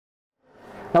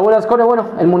Nahuel Arscone, bueno,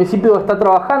 el municipio está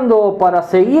trabajando para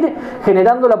seguir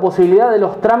generando la posibilidad de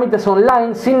los trámites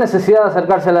online sin necesidad de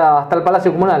acercarse hasta el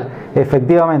Palacio Comunal.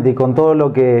 Efectivamente, y con todo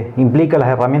lo que implica las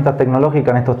herramientas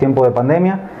tecnológicas en estos tiempos de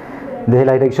pandemia, desde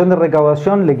la Dirección de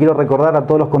Recaudación le quiero recordar a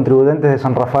todos los contribuyentes de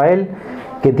San Rafael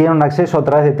que tienen acceso a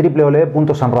través de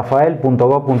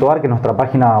www.sanrafael.gov.ar, que es nuestra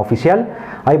página oficial.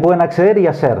 Ahí pueden acceder y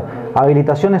hacer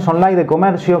habilitaciones online de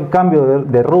comercio, cambio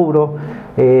de rubro,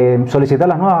 solicitar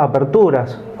las nuevas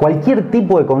aperturas, cualquier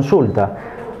tipo de consulta.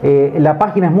 La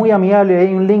página es muy amigable,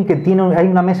 hay un link que hay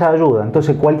una mesa de ayuda,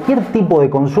 entonces cualquier tipo de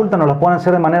consulta nos las pueden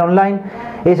hacer de manera online.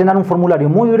 Es llenar un formulario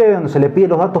muy breve donde se le pide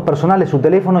los datos personales, su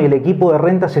teléfono, y el equipo de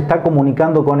renta se está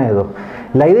comunicando con ellos.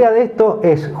 La idea de esto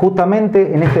es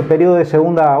justamente en este periodo de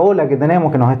segunda ola que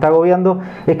tenemos, que nos está agobiando,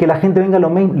 es que la gente venga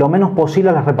lo menos posible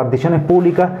a las reparticiones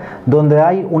públicas donde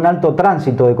hay un alto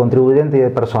tránsito de contribuyentes y de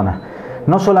personas.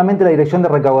 No solamente la Dirección de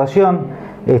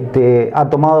Recaudación ha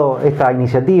tomado esta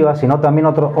iniciativa, sino también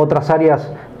otras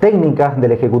áreas técnicas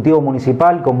del Ejecutivo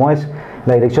Municipal, como es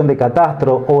la Dirección de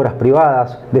Catastro, Obras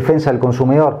Privadas, Defensa del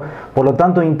Consumidor. Por lo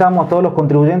tanto, invitamos a todos los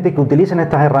contribuyentes que utilicen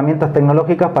estas herramientas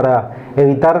tecnológicas para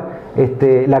evitar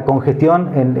la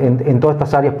congestión en todas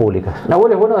estas áreas públicas.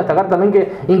 Nahuel, es bueno destacar también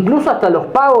que incluso hasta los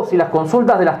pagos y las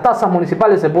consultas de las tasas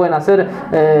municipales se pueden hacer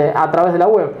a través de la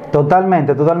web.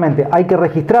 Totalmente, totalmente. Hay que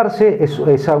registrarse,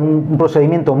 es un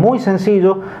procedimiento muy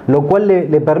sencillo, lo cual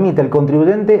le permite al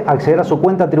contribuyente acceder a su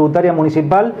cuenta tributaria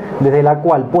municipal, desde la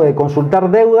cual puede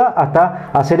consultar deuda hasta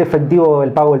hacer efectivo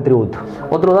el pago del tributo.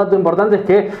 Otro dato importante es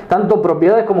que tanto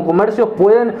propiedades como comercios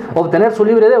pueden obtener su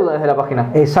libre deuda desde la página.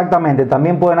 Exactamente,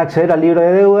 también pueden acceder al libre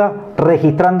de deuda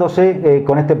registrándose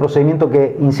con este procedimiento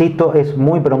que, insisto, es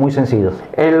muy pero muy sencillo.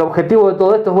 El objetivo de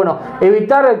todo esto es, bueno,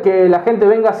 evitar que la gente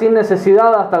venga sin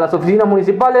necesidad hasta las oficinas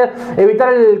municipales,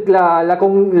 evitar la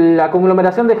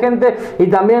conglomeración de gente y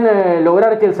también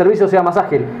lograr que el servicio sea más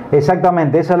ágil.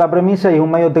 Exactamente, esa es la premisa, y es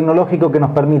un medio tecnológico que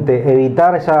nos permite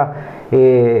evitar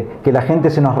que la gente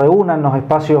se nos reúna en los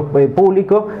espacios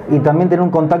públicos y también tener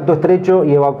un contacto estrecho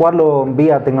y evacuarlo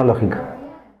vía tecnológica.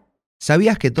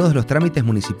 ¿Sabías que todos los trámites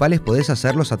municipales podés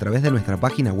hacerlos a través de nuestra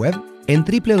página web? En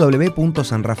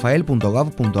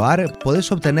www.sanrafael.gov.ar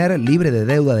podés obtener libre de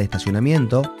deuda de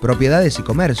estacionamiento, propiedades y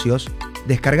comercios,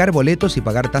 descargar boletos y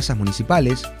pagar tasas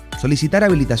municipales, solicitar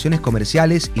habilitaciones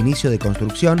comerciales, inicio de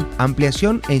construcción,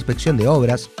 ampliación e inspección de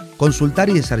obras, consultar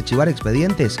y desarchivar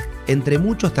expedientes, entre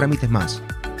muchos trámites más.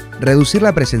 Reducir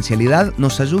la presencialidad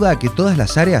nos ayuda a que todas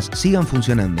las áreas sigan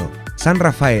funcionando. San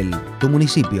Rafael, tu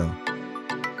municipio.